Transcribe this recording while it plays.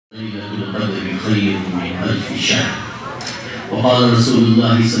ليلة القدر خير من ألف شهر. وقال رسول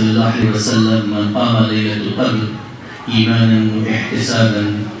الله صلى الله عليه وسلم: من قام ليلة القدر إيمانا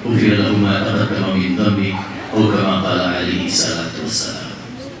واحتسابا غفر له ما تقدم من ذنبه أو كما قال عليه الصلاة والسلام.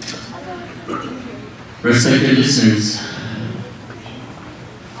 Respected listeners,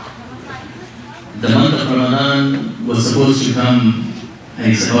 the month of Ramadan was supposed to come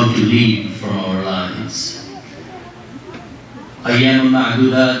and is about to leave from our lives. Ayyam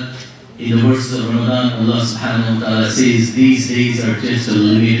al-Ma'dudat, in the verses of Ramadan, Allah subhanahu wa ta'ala says these days are just a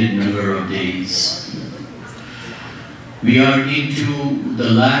limited number of days. We are into the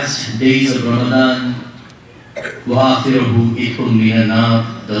last days of Ramadan. وَآخِرَهُ إِتْقٌ مِنَ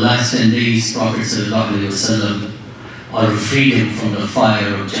النَّارِ. The last 10 days, Prophet sallallahu alayhi wa sallam, are freedom from the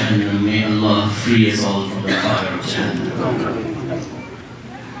fire of Jahannam. May Allah free us all from the fire of Jahannam.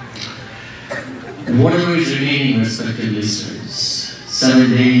 Whatever is remaining, respected listeners,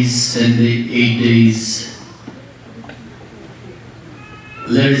 7 days, 10 days, 8 days,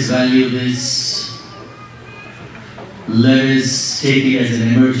 let us value this. Let us take it as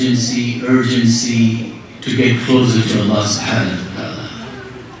an emergency, urgency to get closer to Allah subhanahu wa ta'ala,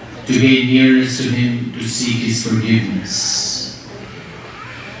 to gain nearness to Him, to seek His forgiveness.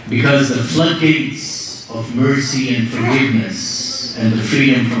 Because the floodgates of mercy and forgiveness and the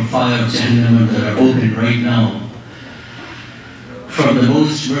freedom from fire of Jahannam that are open right now from the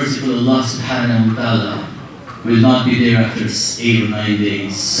most merciful Allah subhanahu wa ta'ala will not be there after 8 or 9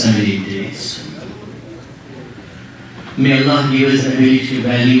 days, 7, 8 days. May Allah give us the ability to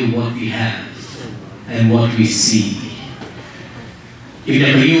value what we have and what we see. Ibn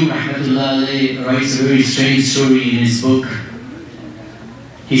Qayyim rahmatullah alayhi writes a very strange story in his book.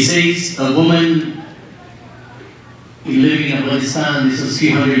 He says a woman living in Afghanistan, this was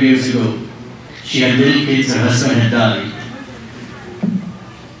 300 years ago. She had little kids, her husband had died.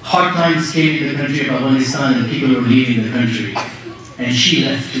 Hard times came in the country of Afghanistan and people were leaving the country. And she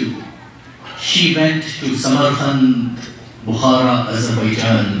left too. She went to Samarkand, Bukhara,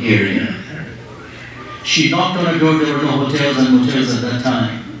 Azerbaijan area. She knocked on a door. There were no hotels and motels at that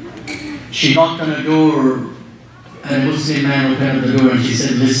time. She knocked on a door and a Muslim man opened up the door and she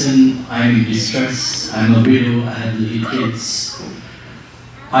said, listen, I'm in distress. I'm a widow. I have little kids.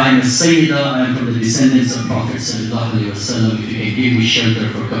 I am a Sayyida. I am from the descendants of Prophet sallallahu alaihi wasallam. If you can give me shelter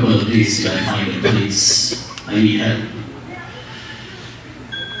for a couple of days till I find a place, I need help.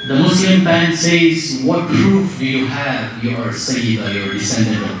 The Muslim man says, what proof do you have you are a Sayyida, you are a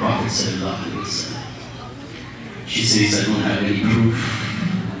descendant of Prophet sallallahu alaihi wasallam? She says, I don't have any proof.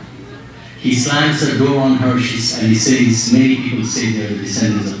 He slams the door on her and he says, many people say they are the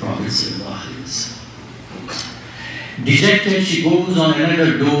descendants of Prophet sallallahu alaihi wasallam. Dejected, she goes on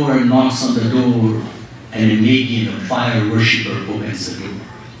another door and knocks on the door, and a Magian, a fire worshipper, opens the door.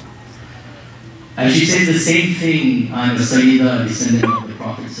 And she says the same thing, I'm a Sayyida, a descendant of the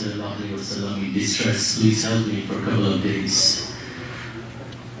Prophet sallallahu alaihi wasallam in distress, please help me for a couple of days.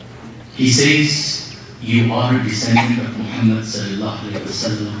 He says, you are a descendant of Muhammad sallallahu alaihi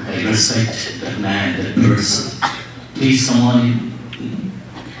wasallam. I respect that man, that person. Please come on in.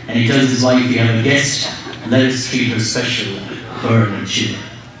 And he tells his wife, we have a guest, let us treat her special, her and her children.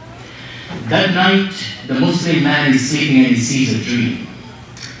 That night, the Muslim man is sleeping and he sees a dream.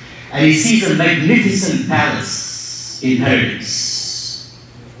 And he sees a magnificent palace in paradise.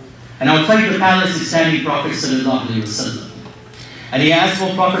 And outside the palace is standing Prophet sallallahu alaihi wasallam. And he asks,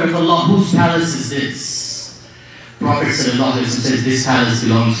 O Prophet of Allah, whose palace is this? Prophet sallallahu alaihi wasallam says, this palace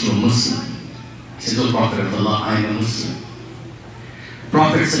belongs to a Muslim. He says, O Prophet of Allah, I am a Muslim.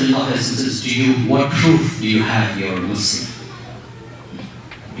 Prophet sallallahu alaihi wasallam says, what proof do you have you are a Muslim?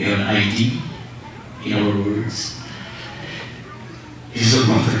 You have an ID, in our words. He says, O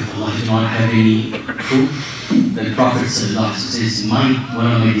Prophet of Allah, I do not have any proof. Then Prophet sallallahu alaihi wasallam says, one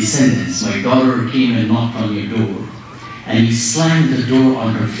of my descendants, my daughter came and knocked on your door. And he slammed the door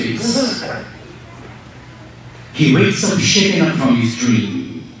on her face. He wakes up shaken up from his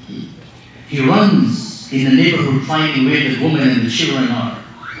dream. He runs in the neighborhood finding where the woman and the children are.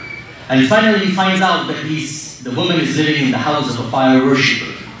 And finally he finds out that the woman is living in the house of a fire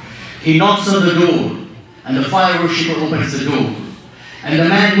worshipper. He knocks on the door and the fire worshipper opens the door. And the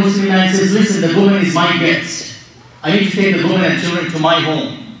Muslim man says, listen, the woman is my guest. I need to take the woman and children to my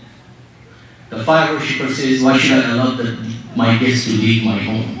home. The fire worshipper says, why should I allow my guests to leave my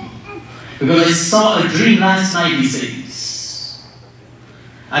home? Because I saw a dream last night, he says.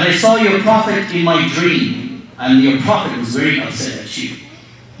 And I saw your prophet in my dream. And your prophet was very upset at you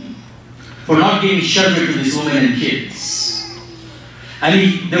for not giving shelter to this woman and kids.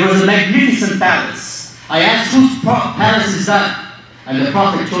 And there was a magnificent palace. I asked, whose palace is that? And the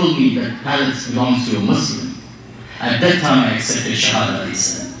Prophet told me that palace belongs to a Muslim. At that time I accepted Shahada, he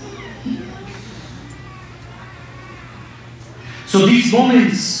said. So these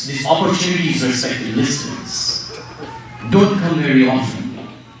moments, these opportunities, respected listeners, don't come very often.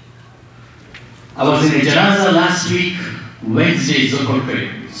 I was in a janazah last week, Wednesday, Zuhr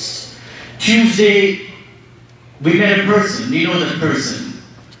prayers. Tuesday, we met a person, you know that person.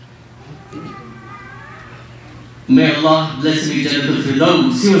 May Allah bless him in Jannatul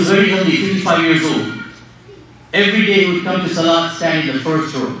Firdaus. He was very healthy, 55 years old. Every day he would come to Salat, stand in the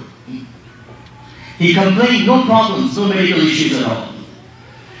first row. He complained, no problems, no medical issues at all.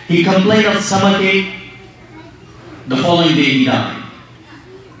 He complained of stomachache. The following day he died.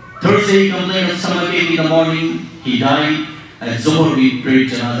 Thursday he complained of stomachache in the morning. He died. At Zuhr we prayed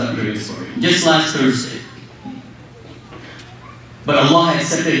janazah prayers for him. Just last Thursday. But Allah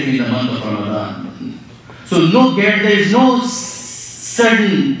accepted him in the month of Ramadan. So there is no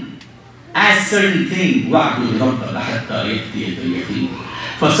certain thing. وَاعْبُدْ رَبَّكَ حَتَّى يَأْتِيَكَ الْيَقِينُ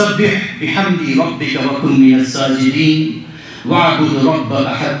فَسَبِّحْ بِحَمْدِ رَبِّكَ وَكُنْ مِنَ السَّاجِدِينَ وَاعْبُدْ رَبَّكَ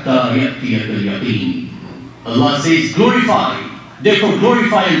حَتَّى يَأْتِيَكَ الْيَقِينُ. Allah says, glorify. Therefore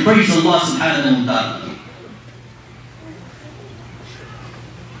glorify and praise Allah subhanahu wa ta'ala.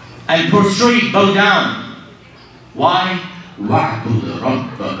 And prostrate, bow down. Why? وَاعْبُدْ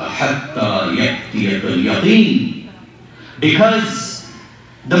رَبَّكَ حَتَّى يَأْتِيَكَ الْيَقِينُ. Because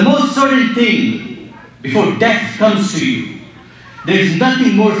the most certain thing before death comes to you, there is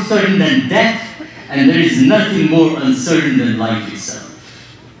nothing more certain than death, and there is nothing more uncertain than life itself.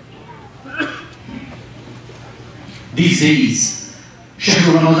 These days,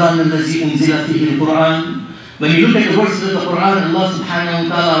 شهر رمضان الذي أنزل فيه القرآن. When you look at the verses of the Quran, Allah subhanahu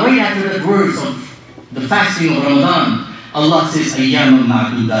wa ta'ala, right after that verse of the fasting of Ramadan, Allah says, أيام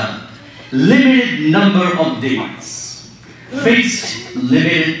معدودات. Limited number of days. Fixed,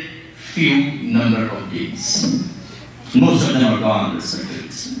 limited, few number of days. Most of them are gone, respected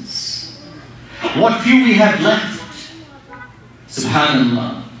listeners. What few we have left,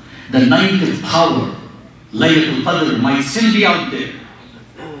 subhanallah, the night of power, Laylatul Qadr, might still be out there.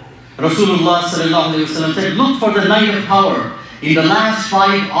 Rasulullah sallallahu alayhi wa sallam said, look for the night of power in the last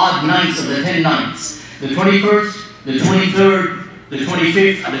 5 odd nights of the 10 nights. The 21st, the 23rd, the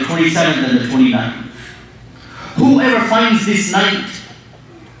 25th, the 27th, and the 29th. Whoever finds this night,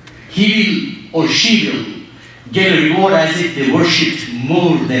 he will or she will get a reward as if they worshipped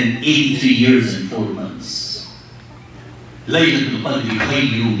more than 83 years and 4 months. Laylatul Qadr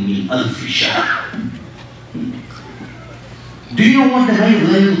khayrun min alfi shahr. Do you know what the night of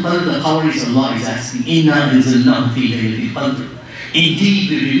Laylatul Qadr, the power is? Allah is asking, Inna anzalnahu fi Laylatul Qadr. Indeed,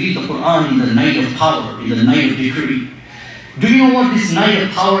 we revealed the Quran in the night of power, in the night of decree. Do you know what this night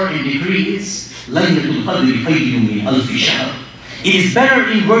of power and decree is? Laylatul Qadr khayrun min alfi shahr. It is better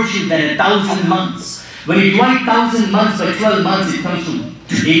in virtue than 1,000 months. When you divide 1,000 months by 12 months, it comes to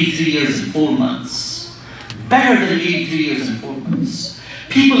 83 years and 4 months. Better than 83 years and 4 months.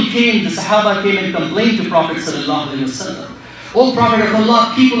 People came, the Sahaba came and complained to Prophet sallallahu alaihi wasallam. O Prophet of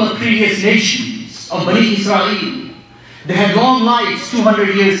Allah, people of previous nations, of Bani Israel, they had long lives,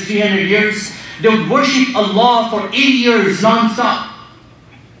 200 years, 300 years. They would worship Allah for 80 years non-stop.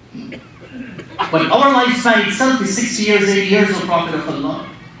 But our lifespan itself is 60 years, 80 years, O Prophet of Allah.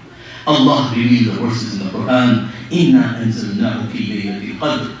 Allah revealed the verses in the Quran, Inna anzalnahu fi laylatil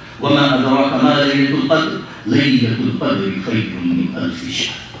qadr, wa ma adraka ma laylatul qadr, laylatul qadr khayrun min alfi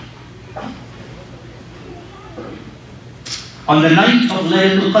shahr. On the night of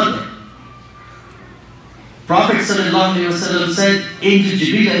Laylatul Qadr, Prophet sallallahu alayhi wa sallam said, Angel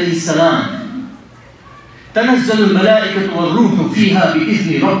Jibreel alayhi salam, تَنَزَّلُ الْمَلَائِكَةُ وَالْرُوحُ فِيهَا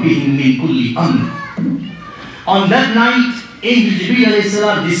بِإِذْنِ رَبِّهِمْ مِنْ كُلِّ أَمْرٍ. On that night, Angel Jibreel alayhi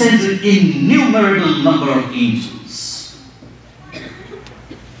salam descends with innumerable number of angels.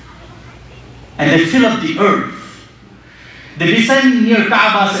 And they fill up the earth. They descend near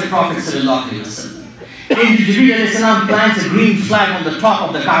Kaaba, said Prophet sallallahu alayhi wa sallam. Angel Jibreel alayhi salam plants a green flag on the top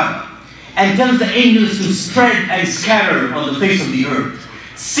of the Kaaba and tells the angels to spread and scatter on the face of the earth.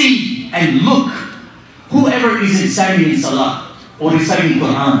 See and look, whoever is standing in salah, or reciting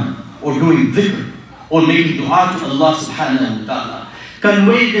Quran, or doing dhikr, or making dua to Allah subhanahu wa ta'ala,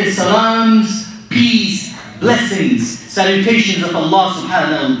 convey the salams, peace, blessings, salutations of Allah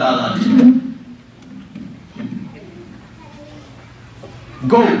subhanahu wa ta'ala to them.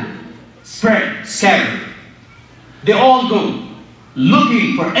 Go, spread, scatter. They all go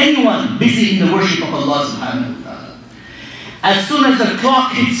looking for anyone busy in the worship of Allah subhanahu wa ta'ala. As soon as the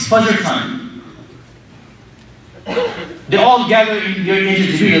clock hits Fajr time, they all gather in Angel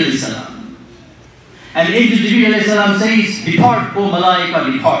Jibreel alayhi salam. And Angel Jibreel alayhi salam says, depart, O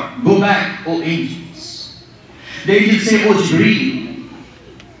Malaika, depart. Go back, O angels. The angels say, O Jibreel,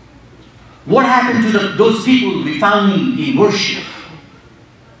 what happened to those people we found in worship?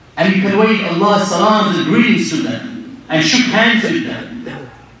 And we conveyed Allah's salams and greetings to them and shook hands with them.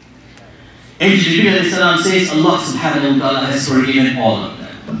 Angel Jibreel alayhi salam says, Allah subhanahu wa ta'ala has forgiven all of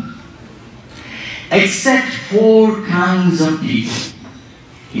them. Except 4 kinds of people,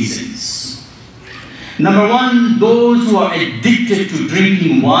 he says. Number 1, those who are addicted to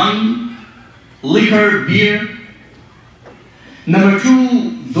drinking wine, liquor, beer. Number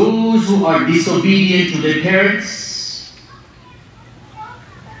 2, those who are disobedient to their parents.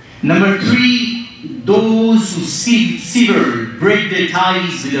 Number 3, those who sever, break their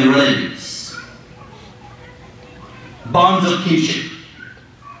ties with their relatives. Bonds of kinship.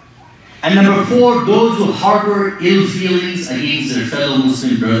 And number 4, those who harbor ill feelings against their fellow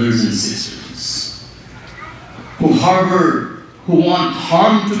Muslim brothers and sisters. Who want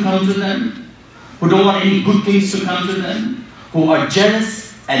harm to come to them, who don't want any good things to come to them, who are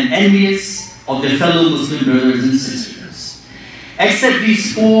jealous and envious of their fellow Muslim brothers and sisters. Except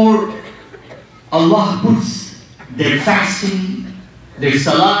these 4, Allah puts their fasting, their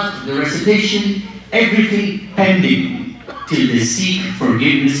salat, their recitation, everything pending till they seek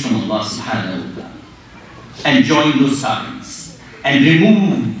forgiveness from Allah subhanahu wa ta'ala and join those ties and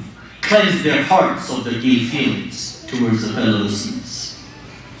cleanse their hearts of their ill feelings towards the fellow Muslims.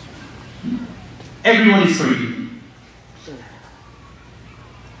 Everyone is forgiven.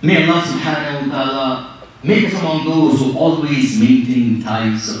 May Allah subhanahu wa ta'ala make us among those who always maintain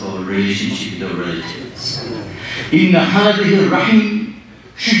ties of our relationship with our relatives. Inna hadhihi rahim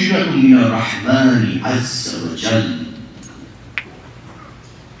shujratun min ar-Rahmani azza wa jal.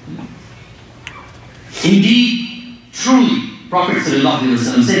 Indeed, truly, Prophet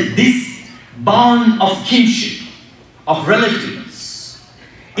ﷺ said, this bond of kinship, of relatives,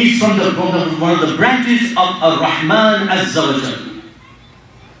 is from one of the branches of Ar-Rahman Azza wa Jal.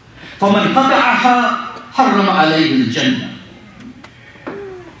 فَمَنْ قَطَعَهَا حَرَّمَ عَلَيْهِ الْجَنَّةِ.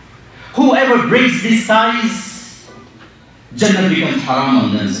 Whoever breaks these ties, Jannah becomes haram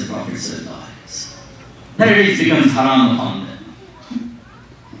on them, said Prophet ﷺ. Paradise becomes haram upon them.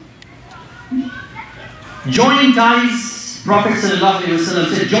 Joining ties, Prophet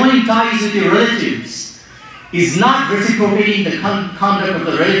ﷺ said, joining ties with your relatives is not reciprocating the conduct of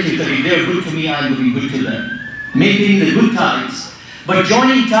the relatives, that if they're good to me, I'm going to be good to them. Maintaining the good ties. But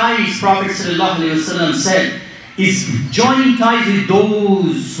joining ties, Prophet ﷺ said, is joining ties with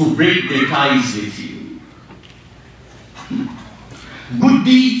those who break their ties with you. Good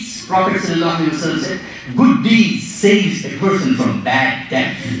deeds, Prophet ﷺ said, good deeds saves a person from bad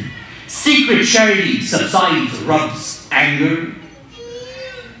death. Secret charity subsides, rubs anger,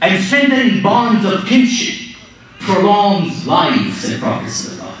 and strengthening bonds of kinship prolongs life, said Prophet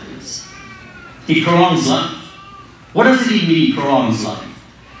ﷺ. It prolongs life. What does it mean, prolongs life?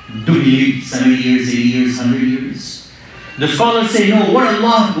 Do we live 70 years, 80 years, 100 years? The scholars say no,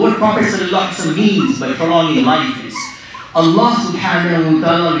 what Prophet ﷺ means by prolonging life is, Allah subhanahu wa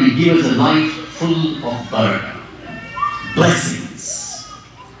ta'ala will give us a life full of barakah, blessings,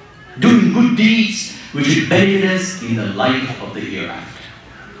 doing good deeds which will benefit us in the life of the hereafter.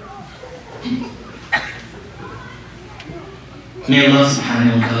 May Allah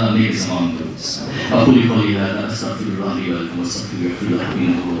subhanahu wa ta'ala make us among those. أقول قولي هذا أستغفر الله لي ولكم واستغفروه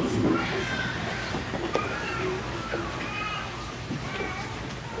إنه هو الغفور الرحيم.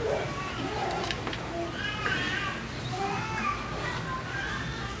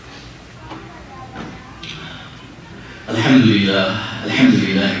 الحمد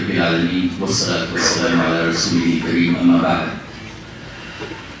لله رب العالمين والصلاة والسلام على رسوله الكريم أما بعد.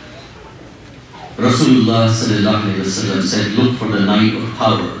 Rasulullah sallallahu alayhi wa sallam said, look for the night of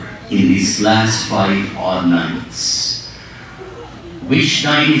power in these last 5 odd nights. Which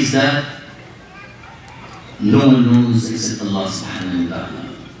night is that? No one knows except Allah subhanahu wa ta'ala.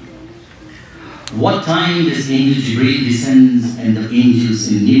 What time does Angel Jibreel descends and the angels,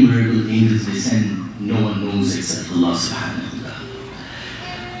 innumerable angels descend? No one knows except Allah subhanahu wa ta'ala.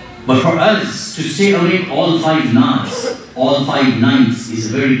 But for us to stay awake all 5 nights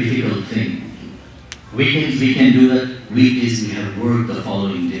is a very difficult thing. Weekends we can do that, weekdays we have work the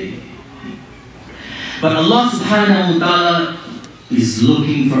following day. But Allah subhanahu wa ta'ala is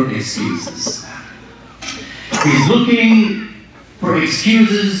looking for excuses. He's looking for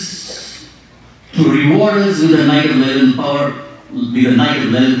excuses to reward us with a night of Laylatul Power, with a night of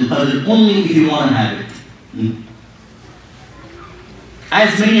Laylatul Qadr, only if you want to have it.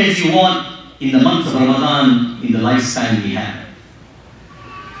 As many as you want in the month of Ramadan, in the lifespan we have.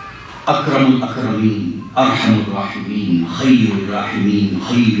 أكرم الأكرمين أرحم الراحمين خير الراحمين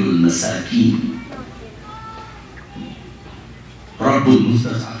خير المساكين رب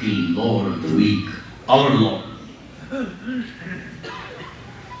المستضعفين, Lord of the weak, our Lord.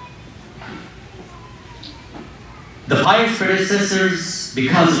 The pious predecessors,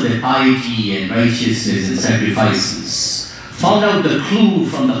 because of their piety and righteousness and sacrifices, found out the clue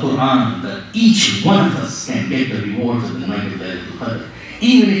from the Quran that each one of us can get the rewards of the night of Laylatul Qadr,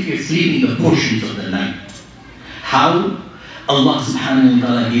 even if you're sleeping the portions of the night. How? Allah subhanahu wa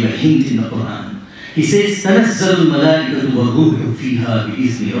ta'ala gave a hint in the Quran. He says, تَنَزَّلُ الْمَلَائِكَةُ وَالرُّوحُ فِيهَا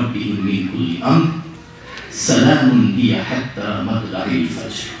بِإِذْنِ رَبِّهِمْ مِنْ كُلِّ أَمْرٍ سَلَامٌ هِيَ حَتَّى مَطْلَعِ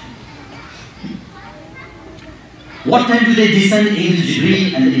الْفَجْرِ. What time do they descend, Angel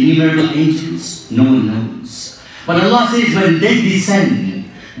Jibreel and the innumerable angels? No one knows. But Allah says when they descend,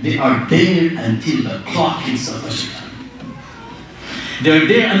 they are there until the clock hits the Fajr time. They are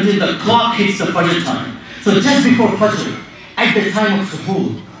there until the clock hits the Fajr time. So just before Fajr, at the time of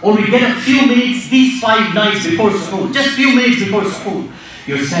Suhoor, or we get a few minutes these 5 nights before Suhoor, just few minutes before Suhoor,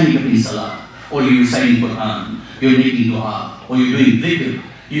 you're standing up in Salah, or you're reciting Quran, you're making dua, or you're doing dhikr,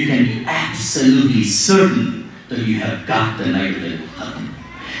 you can be absolutely certain that you have got the night of Laylatul Qadr.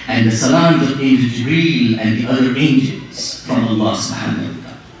 And the salams of Angel Jibreel and the other angels from Allah subhanahu wa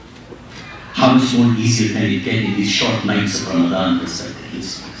ta'ala. How much more easier can it get in these short nights of Ramadan, respected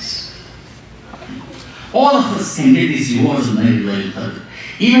listeners? All of us can get these rewards of the night of Laylatul Qadr.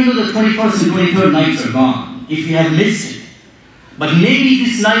 Even though the 21st and 23rd nights are gone, if you have missed it. But maybe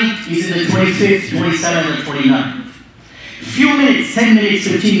this night is in the 25th, 27th, and 29th. Few minutes, 10 minutes,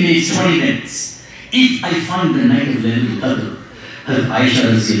 15 minutes, 20 minutes. If I find the night of Laylatul Qadr, Hazrat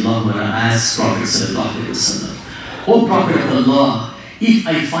Aisha radiallahu anha asked Prophet sallallahu alayhi wa sallam, O Prophet of Allah, if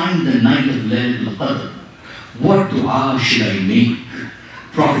I find the night of Laylatul Qadr, what dua should I make?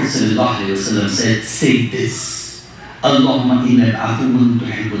 Prophet sallallahu alayhi wa sallam said, say this, Allahumma innal afuwun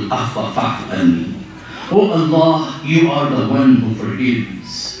tuhibbul afwa fa'fu anni. O Allah, you are the one who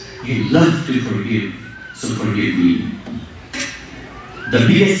forgives. You love to forgive, so forgive me. The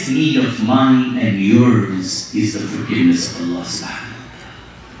biggest need of mine and yours is the forgiveness of Allah subhanahu wa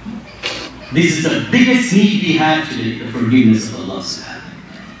ta'ala. This is the biggest need we have today, the forgiveness of Allah subhanahu wa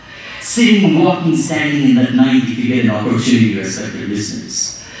ta'ala. Sitting, walking, standing in that night, if you get an opportunity, respected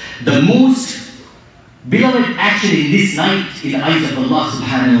listeners. The most beloved action in this night in the eyes of Allah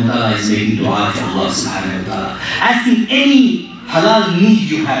subhanahu wa ta'ala is making dua to Allah subhanahu wa ta'ala. Asking any halal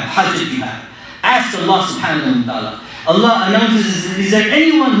need you have, hajat you have. Ask Allah subhanahu wa ta'ala. Allah announces, is there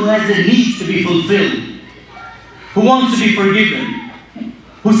anyone who has a need to be fulfilled? Who wants to be forgiven?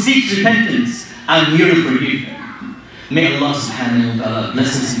 Who seeks repentance? I'm here to forgive them. May Allah subhanahu wa ta'ala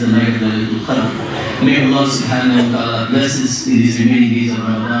bless us in the night of Laylatul Qadr. May Allah subhanahu wa ta'ala bless us in these remaining days of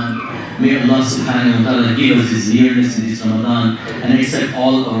Ramadan. May Allah subhanahu wa ta'ala give us His nearness in this Ramadan and accept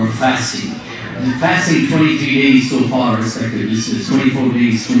all our fasting. Fasting 23 days so far, respected listeners, 24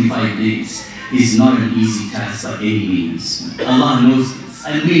 days, 25 days. Is not an easy task by any means. Allah knows this,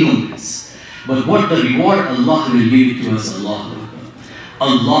 and we know this. But what the reward Allah will give it to us, Allah.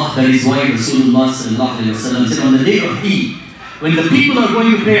 Allah, that is why Rasulullah sallallahu alayhi wa sallam said on the day of Eid, when the people are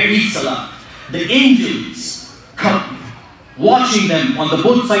going to pray Eid Salah, the angels come, watching them on the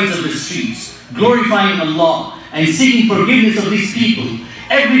both sides of the streets, glorifying Allah and seeking forgiveness of these people.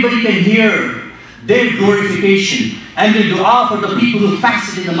 Everybody can hear their glorification and the dua for the people who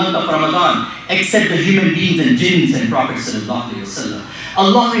fasted in the month of Ramadan, except the human beings and jinns and Prophet sallallahu alayhi wa sallam.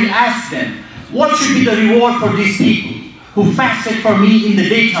 Allah will ask them, what should be the reward for these people who fasted for me in the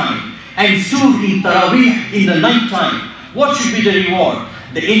daytime and stood in Taraweeh in the night time? What should be the reward?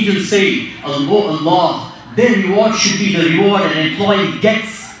 The angels say, Allah, their reward should be the reward an employee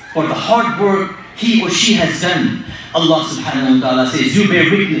gets for the hard work he or she has done. Allah subhanahu wa ta'ala says, you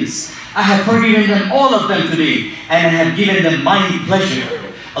bear witness. I have forgiven them, all of them today, and I have given them my pleasure.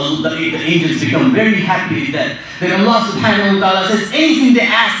 The angels become very happy with that. Then Allah subhanahu wa ta'ala says, anything they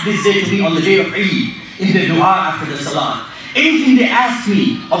ask this day to me on the day of Eid, in the dua after the salah, anything they ask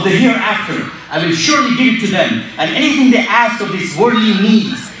me of the hereafter, I will surely give it to them. And anything they ask of these worldly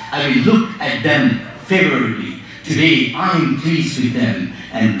needs, I will look at them favorably. Today, I am pleased with them,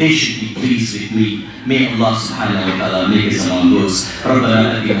 and they should be pleased with me. May Allah subhanahu wa ta'ala make us among those.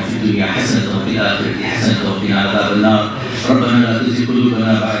 رَبَّنَا آتِنَا فِي الدُّنْيَا حَسَنَةً وَفِي الْآخِرَةِ حَسَنَةً وَقِنَا عَذَابَ النَّارِ رَبَّنَا لَا تُزِغْ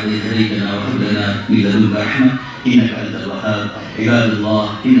قُلُوبَنَا بَعْدَ إِذْ هَدَيْتَنَا وَهَبْ لَنَا مِن لَّدُنكَ رَحْمَةً إِنَّكَ أَنتَ الْوَهَّابُ عِبَادَ اللَّهِ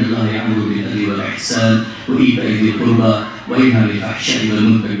إِنَّ اللَّهَ يَأْمُرُ بِالْعَدْلِ وَالْإِحْسَانِ وَإِيتَاءِ ذِي الْقُرْبَى وَيَنْهَى عَنِ الْفَحْشَاءِ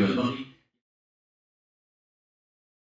وَالْمُنكَرِ وَالْبَغْيِ